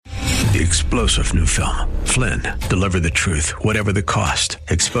The explosive new film, Flynn, deliver the truth, whatever the cost.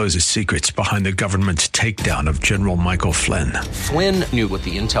 Exposes secrets behind the government's takedown of General Michael Flynn. Flynn knew what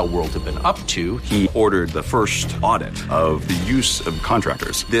the intel world had been up to. He ordered the first audit of the use of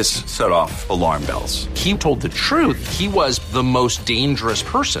contractors. This set off alarm bells. He told the truth. He was the most dangerous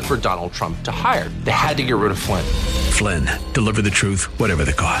person for Donald Trump to hire. They had to get rid of Flynn. Flynn, deliver the truth, whatever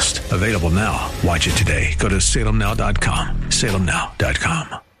the cost. Available now. Watch it today. Go to salemnow.com.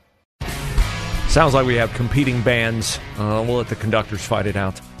 salemnow.com. Sounds like we have competing bands. We'll let the conductors fight it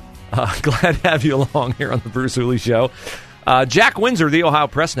out. Glad to have you along here on the Bruce Hooley Show. Jack Windsor, the Ohio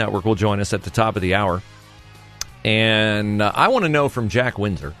Press Network, will join us at the top of the hour. And I want to know from Jack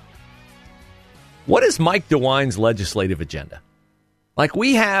Windsor, what is Mike DeWine's legislative agenda? Like,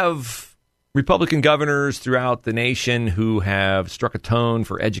 we have Republican governors throughout the nation who have struck a tone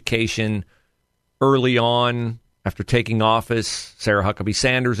for education early on. After taking office, Sarah Huckabee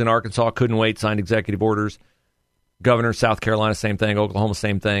Sanders in Arkansas couldn't wait, signed executive orders. Governor of South Carolina, same thing. Oklahoma,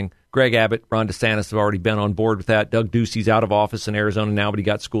 same thing. Greg Abbott, Ron DeSantis have already been on board with that. Doug Ducey's out of office in Arizona now, but he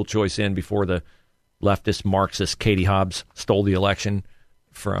got school choice in before the leftist Marxist Katie Hobbs stole the election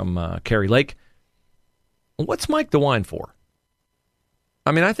from Kari Lake. What's Mike DeWine for?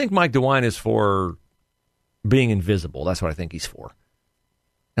 I mean, I think Mike DeWine is for being invisible. That's what I think he's for.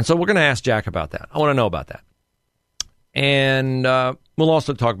 And so we're going to ask Jack about that. I want to know about that. And we'll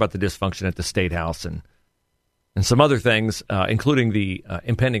also talk about the dysfunction at the State House and some other things, including the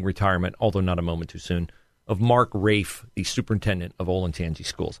impending retirement, although not a moment too soon, of Mark Rafe, the superintendent of Olentangy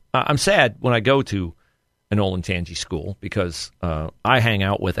Schools. I'm sad when I go to an Olentangy school because I hang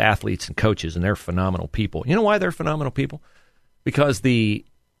out with athletes and coaches, and they're phenomenal people. You know why they're phenomenal people? Because the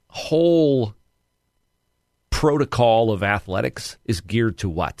whole protocol of athletics is geared to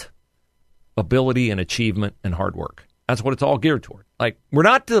what? Ability and achievement and hard work. That's what it's all geared toward. Like, we're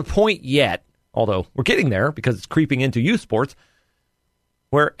not to the point yet, although we're getting there because it's creeping into youth sports,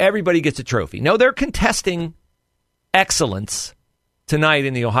 where everybody gets a trophy. No, they're contesting excellence tonight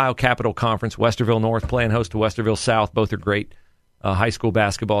in the Ohio Capital Conference. Westerville North playing host to Westerville South. Both are great high school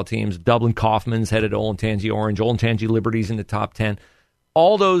basketball teams. Dublin Kaufman's headed to Olentangy Orange. Olentangy Liberty's in the top 10.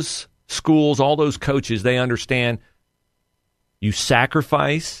 All those schools, all those coaches, they understand you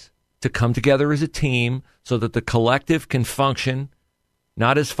sacrifice to come together as a team so that the collective can function,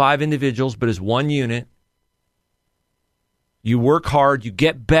 not as 5 individuals, but as one unit. You work hard, you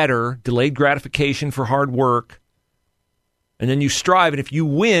get better, delayed gratification for hard work, and then you strive. And if you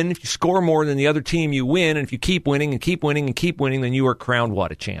win, if you score more than the other team, you win. And if you keep winning and keep winning and keep winning, then you are crowned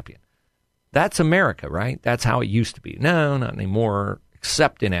what? A champion. That's America, right? That's how it used to be. No, not anymore,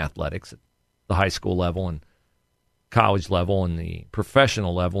 except in athletics at the high school level and college level and the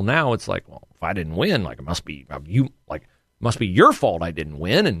professional level. Now it's like, well, if I didn't win, like, it must be your fault I didn't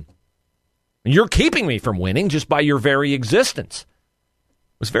win, and you're keeping me from winning just by your very existence.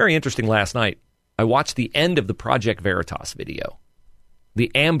 It was very interesting last night. I watched the end of the Project Veritas video,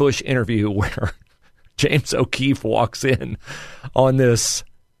 the ambush interview where James O'Keefe walks in on this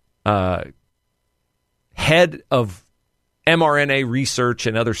head of mRNA research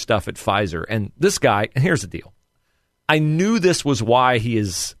and other stuff at Pfizer. And this guy, and here's the deal. I knew this was why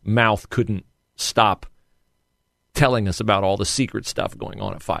his mouth couldn't stop telling us about all the secret stuff going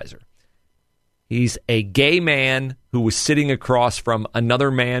on at Pfizer. He's a gay man who was sitting across from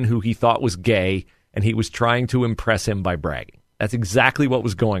another man who he thought was gay, and he was trying to impress him by bragging. That's exactly what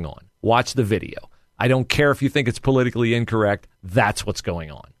was going on. Watch the video. I don't care if you think it's politically incorrect. That's what's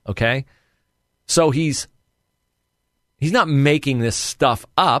going on, okay? So he's not making this stuff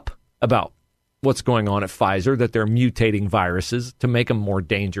up about what's going on at Pfizer, that they're mutating viruses to make them more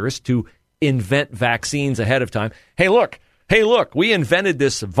dangerous, to invent vaccines ahead of time. Hey, look, we invented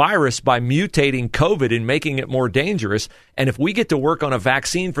this virus by mutating COVID and making it more dangerous. And if we get to work on a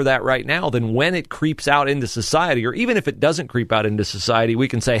vaccine for that right now, then when it creeps out into society, or even if it doesn't creep out into society, we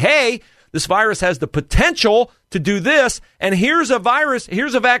can say, hey, this virus has the potential to do this, and here's a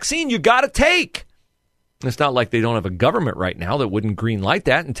vaccine you got to take. It's not like they don't have a government right now that wouldn't green light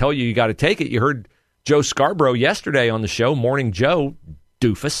that and tell you got to take it. You heard Joe Scarborough yesterday on the show, Morning Joe,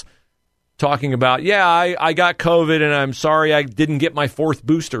 doofus, talking about, I got COVID and I'm sorry I didn't get my 4th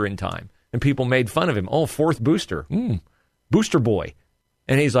booster in time. And people made fun of him. Oh, 4th booster. Booster boy.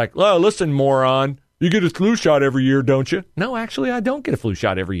 And he's like, oh, listen, moron, you get a flu shot every year, don't you? No, actually, I don't get a flu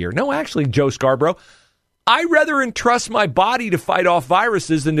shot every year. No, actually, Joe Scarborough, I rather entrust my body to fight off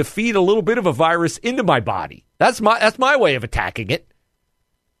viruses than to feed a little bit of a virus into my body. That's my way of attacking it.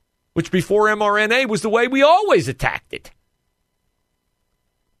 Which before mRNA was the way we always attacked it.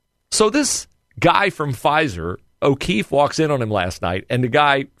 So this guy from Pfizer O'Keefe walks in on him last night, and the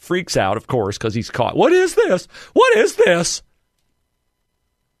guy freaks out, of course, because he's caught. What is this? What is this?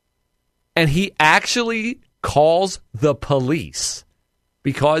 And he actually calls the police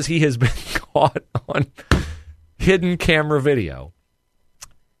because he has been caught on hidden camera video.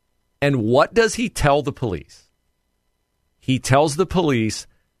 And what does he tell the police? He tells the police,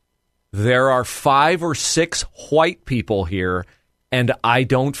 there are 5 or 6 white people here, and I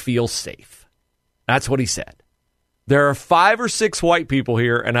don't feel safe. That's what he said. There are 5 or 6 white people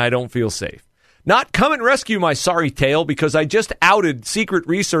here, and I don't feel safe. Not come and rescue my sorry tail because I just outed secret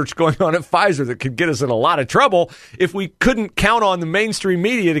research going on at Pfizer that could get us in a lot of trouble if we couldn't count on the mainstream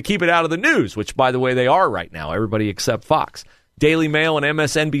media to keep it out of the news, which, by the way, they are right now, everybody except Fox. Daily Mail and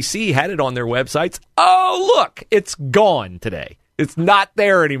MSNBC had it on their websites. Oh, look, it's gone today. It's not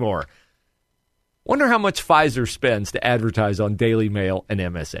there anymore. Wonder how much Pfizer spends to advertise on Daily Mail and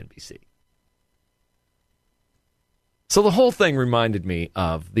MSNBC. So the whole thing reminded me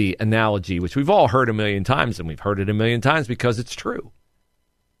of the analogy, which we've all heard a million times, and we've heard it a million times because it's true.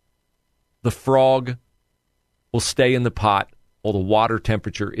 The frog will stay in the pot while the water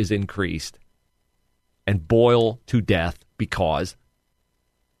temperature is increased and boil to death because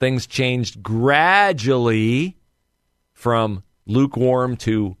things changed gradually from lukewarm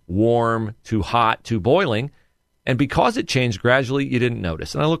to warm to hot to boiling. And because it changed gradually, you didn't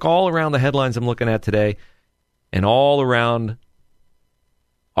notice. And I look all around the headlines I'm looking at today, and all around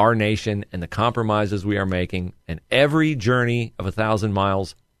our nation and the compromises we are making. And every journey of 1,000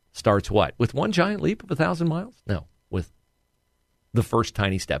 miles starts what? With one giant leap of 1,000 miles? No, with the first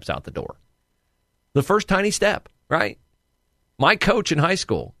tiny steps out the door. The first tiny step, right? My coach in high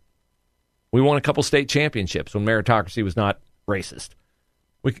school, we won a couple state championships when meritocracy was not racist.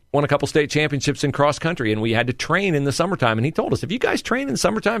 We won a couple state championships in cross country, and we had to train in the summertime. And he told us, if you guys train in the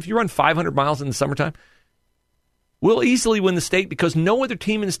summertime, if you run 500 miles in the summertime, we'll easily win the state because no other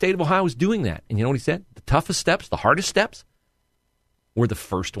team in the state of Ohio is doing that. And you know what he said? The toughest steps, the hardest steps, were the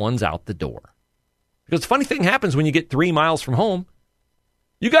first ones out the door. Because the funny thing happens when you get 3 miles from home,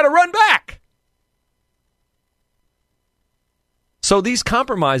 you got to run back. So these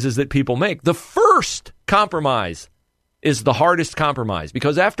compromises that people make, the first compromise is the hardest compromise.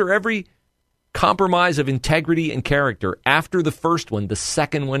 Because after every compromise of integrity and character, after the first one, the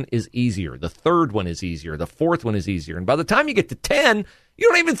second one is easier. The third one is easier. The fourth one is easier. And by the time you get to 10, you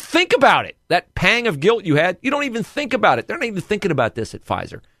don't even think about it. That pang of guilt you had, you don't even think about it. They're not even thinking about this at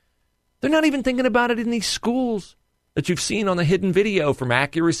Pfizer. They're not even thinking about it in these schools that you've seen on the hidden video from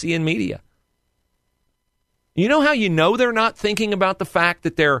Accuracy and Media. You know how you know they're not thinking about the fact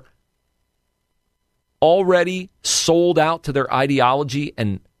that they're already sold out to their ideology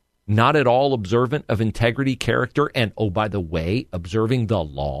and not at all observant of integrity, character, and, oh, by the way, observing the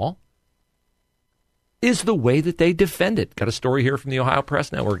law? Is the way that they defend it. Got a story here from the Ohio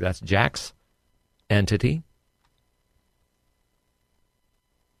Press Network. That's Jack's entity.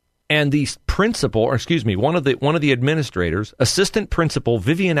 And the principal, or excuse me, one of the administrators, assistant principal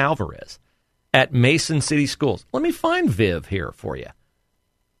Vivian Alvarez at Mason City Schools. Let me find Viv here for you.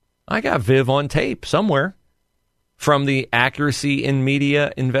 I got Viv on tape somewhere from the Accuracy in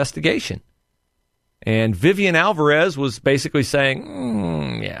Media investigation. And Vivian Alvarez was basically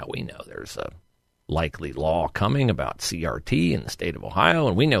saying, yeah, we know there's a likely law coming about CRT in the state of Ohio,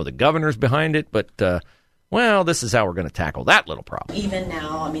 and we know the governor's behind it, but, well, this is how we're going to tackle that little problem. Even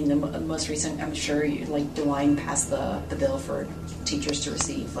now, I mean, the most recent, I'm sure, DeWine passed the bill for teachers to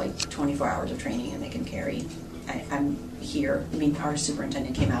receive, 24 hours of training and they can carry. I'm here. I mean, our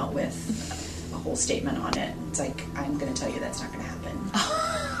superintendent came out with a whole statement on it. It's like, I'm going to tell you that's not going to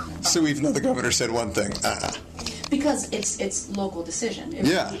happen. So even though the governor said one thing, Because it's local decision. It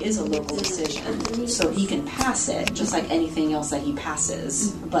Yeah. really is a local decision. So he can pass it just like anything else that he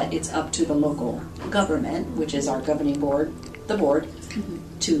passes, but it's up to the local government, which is our governing board, the board,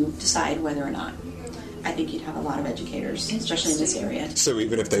 to decide whether or not. I think you'd have a lot of educators, especially in this area. so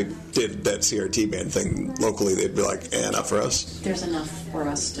even if they did that CRT ban thing locally, they'd be like, not for us. There's enough for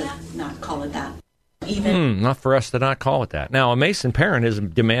us to not call it that. Even Not for us to not call it that. Now, a Mason parent is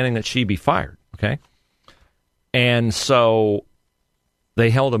demanding that she be fired, okay? And so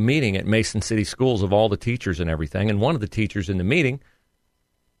they held a meeting at Mason City Schools of all the teachers and everything, and one of the teachers in the meeting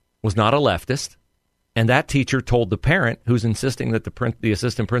was not a leftist, and that teacher told the parent, who's insisting that the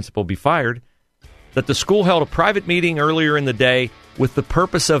assistant principal be fired, that the school held a private meeting earlier in the day with the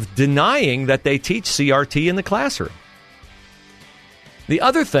purpose of denying that they teach CRT in the classroom. The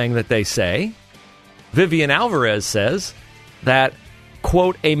other thing that they say, Vivian Alvarez says that,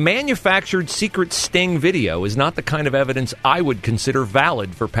 quote, a manufactured secret sting video is not the kind of evidence I would consider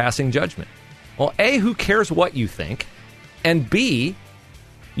valid for passing judgment. Well, A, who cares what you think? And B,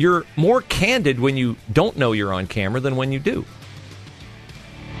 you're more candid when you don't know you're on camera than when you do.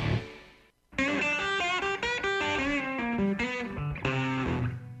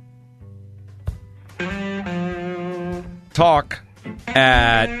 Talk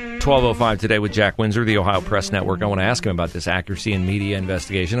at 12:05 today with Jack Windsor, the Ohio Press Network. I want to ask him about this accuracy in media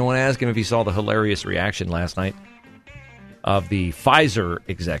investigation. I want to ask him if he saw the hilarious reaction last night of the Pfizer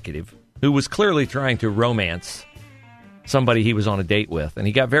executive who was clearly trying to romance somebody he was on a date with. And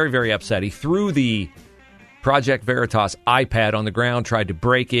he got very, very upset. He threw the Project Veritas iPad on the ground, tried to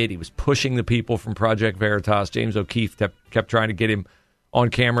break it. He was pushing the people from Project Veritas. James O'Keefe kept trying to get him on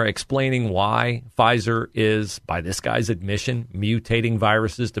camera explaining why Pfizer is, by this guy's admission, mutating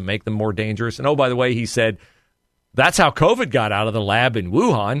viruses to make them more dangerous. And oh, by the way, he said, that's how COVID got out of the lab in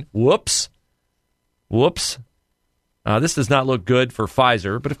Wuhan. Whoops. This does not look good for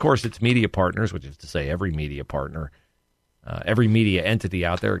Pfizer, but of course its media partners, which is to say every media partner, every media entity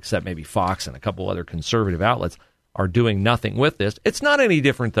out there except maybe Fox and a couple other conservative outlets are doing nothing with this. It's not any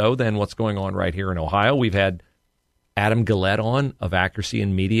different, though, than what's going on right here in Ohio. We've had Adam Gillette on of Accuracy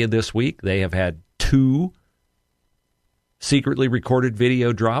in Media this week. They have had 2 secretly recorded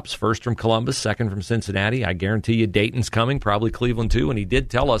video drops, first from Columbus, second from Cincinnati. I guarantee you Dayton's coming, probably Cleveland too, and he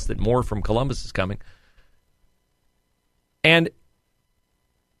did tell us that more from Columbus is coming. And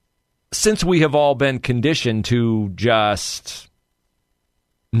since we have all been conditioned to just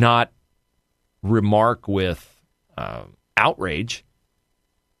not remark with outrage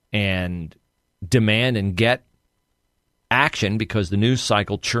and demand and get action because the news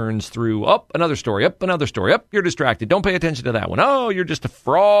cycle churns through, another story, you're distracted, don't pay attention to that one, you're just a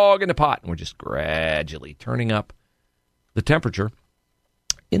frog in the pot, and we're just gradually turning up the temperature.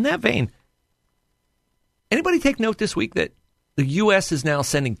 In that vein, anybody take note this week that the U.S. is now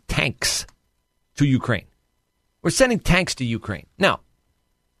sending tanks to Ukraine? We're sending tanks to Ukraine. Now,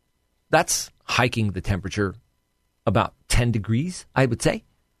 that's hiking the temperature about 10 degrees, I would say.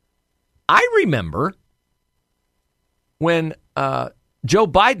 I remember when Joe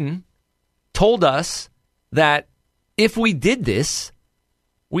Biden told us that if we did this,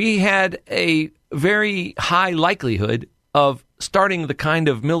 we had a very high likelihood of starting the kind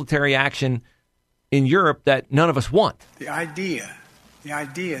of military action in Europe that none of us want. The idea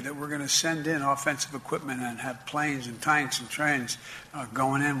that we're going to send in offensive equipment and have planes and tanks and trains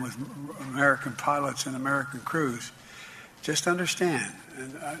going in with American pilots and American crews, just understand,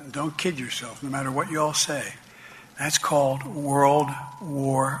 and don't kid yourself, no matter what you all say, that's called World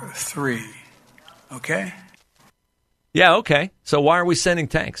War III, okay? Yeah, okay. So why are we sending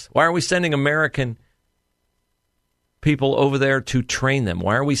tanks? Why are we sending American people over there to train them?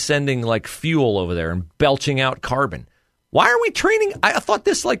 Why are we sending like fuel over there and belching out carbon? Why are we training? I thought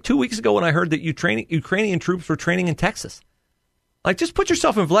this like 2 weeks ago when I heard that Ukrainian troops were training in Texas. Like, just put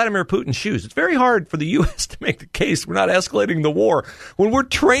yourself in Vladimir Putin's shoes. It's very hard for the U.S. to make the case we're not escalating the war when we're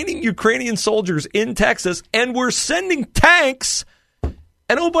training Ukrainian soldiers in Texas and we're sending tanks.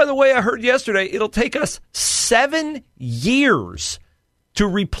 And oh, by the way, I heard yesterday it'll take us 7 years to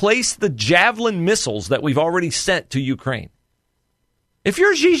replace the Javelin missiles that we've already sent to Ukraine. If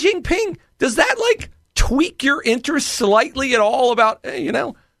you're Xi Jinping, does that like tweak your interest slightly at all about,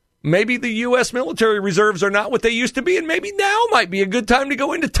 maybe the U.S. military reserves are not what they used to be, and maybe now might be a good time to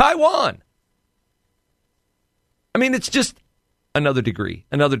go into Taiwan? I mean, it's just another degree.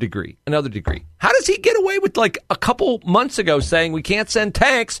 How does he get away with, like, a couple months ago saying we can't send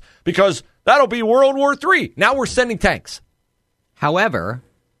tanks because that'll be World War III? Now we're sending tanks. However,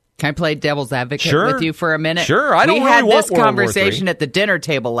 can I play devil's advocate with you for a minute? Sure, I don't really want We had this World War conversation III. at the dinner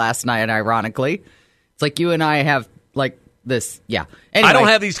table last night, ironically. It's like you and I have, like, this, yeah. Anyway. I don't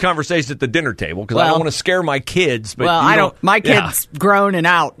have these conversations at the dinner table because I don't want to scare my kids. But I don't. My kid's grown and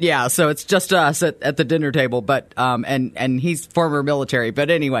out, so it's just us at the dinner table. But and he's former military.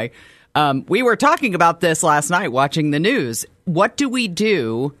 But anyway, we were talking about this last night, watching the news. What do we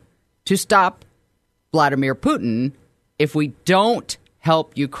do to stop Vladimir Putin if we don't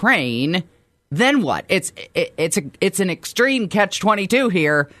help Ukraine? Then what? It's an extreme catch-22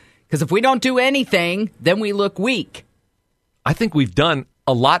 here, because if we don't do anything, then we look weak. I think we've done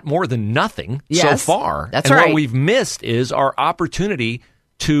a lot more than nothing so far. That's and right. What we've missed is our opportunity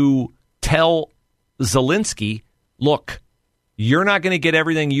to tell Zelensky, look, you're not going to get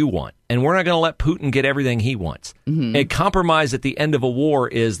everything you want, and we're not going to let Putin get everything he wants. Mm-hmm. A compromise at the end of a war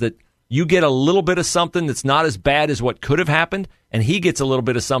is that you get a little bit of something that's not as bad as what could have happened, and he gets a little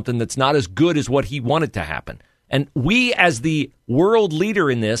bit of something that's not as good as what he wanted to happen. And we, as the world leader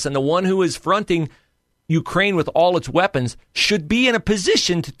in this and the one who is fronting Ukraine with all its weapons, should be in a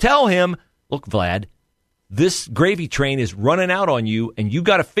position to tell him, look, Vlad, this gravy train is running out on you, and you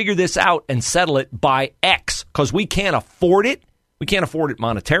got to figure this out and settle it by X, because we can't afford it. We can't afford it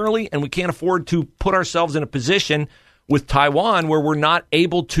monetarily, and we can't afford to put ourselves in a position with Taiwan where we're not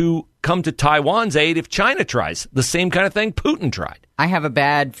able to come to Taiwan's aid if China tries. The same kind of thing Putin tried. I have a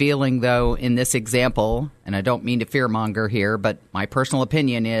bad feeling, though, in this example, and I don't mean to fearmonger here, but my personal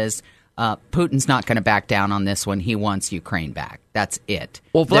opinion is Putin's not going to back down on this one. He wants Ukraine back. That's it.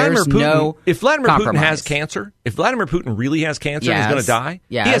 Well, Vladimir Putin, no if Vladimir compromise. Putin has cancer, if Vladimir Putin really has cancer and is going to die,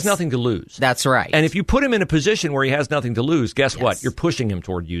 he has nothing to lose. That's right. And if you put him in a position where he has nothing to lose, guess what? You're pushing him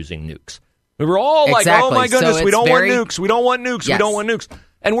toward using nukes. We were all like, oh, my goodness, so we don't want nukes. We don't want nukes. Yes. We don't want nukes.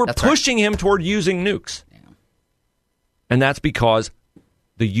 And we're pushing him toward using nukes. Yeah. And that's because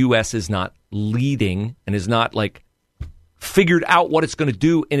the U.S. is not leading and is not, like, figured out what it's going to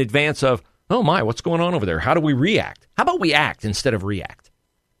do in advance of, oh, my, what's going on over there? How do we react? How about we act instead of react?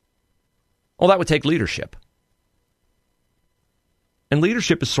 Well, that would take leadership. And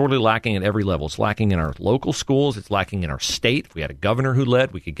leadership is sorely lacking at every level. It's lacking in our local schools. It's lacking in our state. If we had a governor who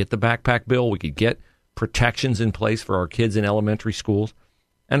led, we could get the backpack bill. We could get protections in place for our kids in elementary schools.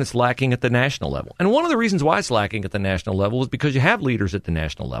 And it's lacking at the national level. And one of the reasons why it's lacking at the national level is because you have leaders at the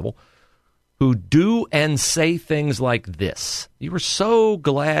national level who do and say things like this. You were so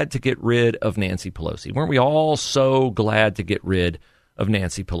glad to get rid of Nancy Pelosi. Weren't we all so glad to get rid of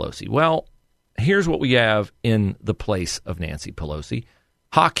Nancy Pelosi? Well, here's what we have in the place of Nancy Pelosi.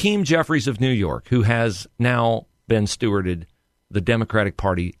 Hakeem Jeffries of New York, who has now been stewarded the Democratic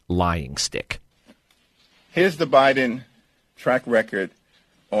Party lying stick. Here's the Biden track record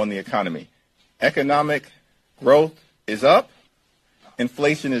on the economy. Economic growth is up.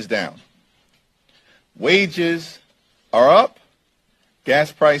 Inflation is down. Wages are up.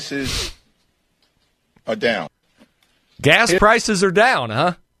 Gas prices are down. Gas prices are down,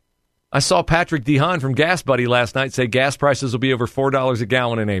 huh? I saw Patrick DeHaan from Gas Buddy last night say gas prices will be over $4 a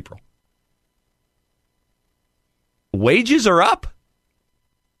gallon in April. Wages are up?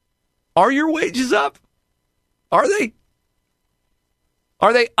 Are your wages up? Are they?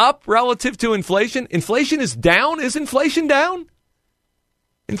 Are they up relative to inflation? Inflation is down. Is inflation down?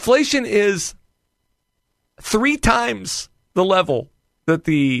 Inflation is 3 times the level that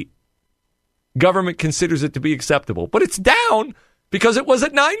the government considers it to be acceptable. But it's down because it was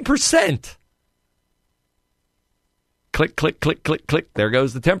at 9%. Click, click, click, click, click. There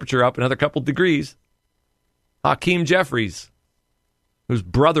goes the temperature up another couple degrees. Hakeem Jeffries, whose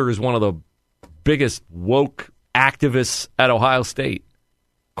brother is one of the biggest woke activists at Ohio State.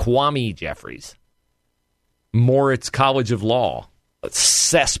 Kwame Jeffries. Moritz College of Law. A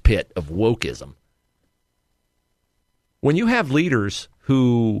cesspit of wokeism. When you have leaders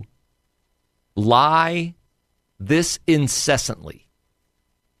who lie this incessantly,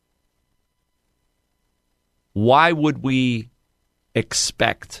 why would we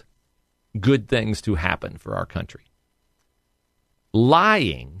expect good things to happen for our country?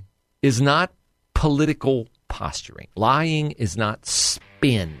 Lying is not political posturing. Lying is not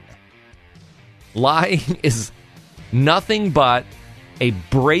spin. Lying is nothing but a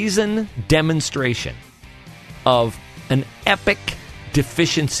brazen demonstration of an epic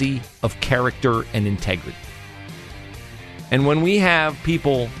deficiency of character and integrity. And when we have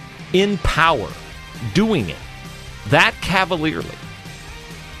people in power doing it that cavalierly,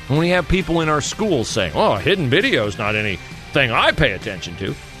 when we have people in our schools saying, oh, hidden video is not anything I pay attention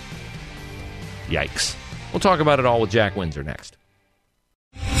to, yikes. We'll talk about it all with Jack Windsor next.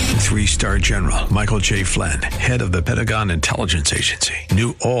 3-star General Michael J. Flynn, head of the Pentagon Intelligence Agency,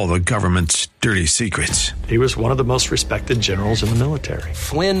 knew all the government's dirty secrets. He was one of the most respected generals in the military.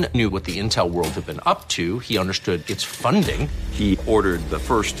 Flynn knew what the intel world had been up to. He understood its funding. He ordered the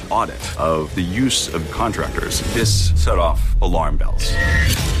first audit of the use of contractors. This set off alarm bells.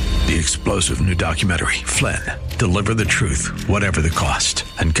 The explosive new documentary, Flynn, Deliver the Truth, Whatever the Cost,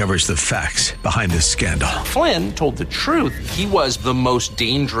 uncovers the facts behind this scandal. Flynn told the truth. He was the most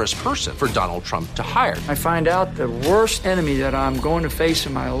dangerous person for Donald Trump to hire. I find out the worst enemy that I'm going to face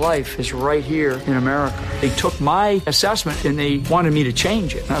in my life is right here in America. They took my assessment and they wanted me to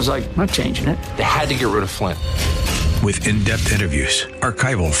change it. And I was like, I'm not changing it. They had to get rid of Flynn. With in-depth interviews,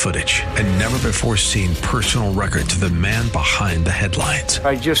 archival footage, and never-before-seen personal records of the man behind the headlines.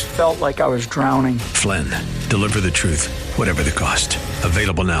 I just felt like I was drowning. Flynn, Deliver the Truth, Whatever the Cost.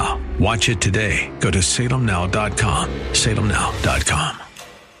 Available now. Watch it today. Go to salemnow.com. salemnow.com.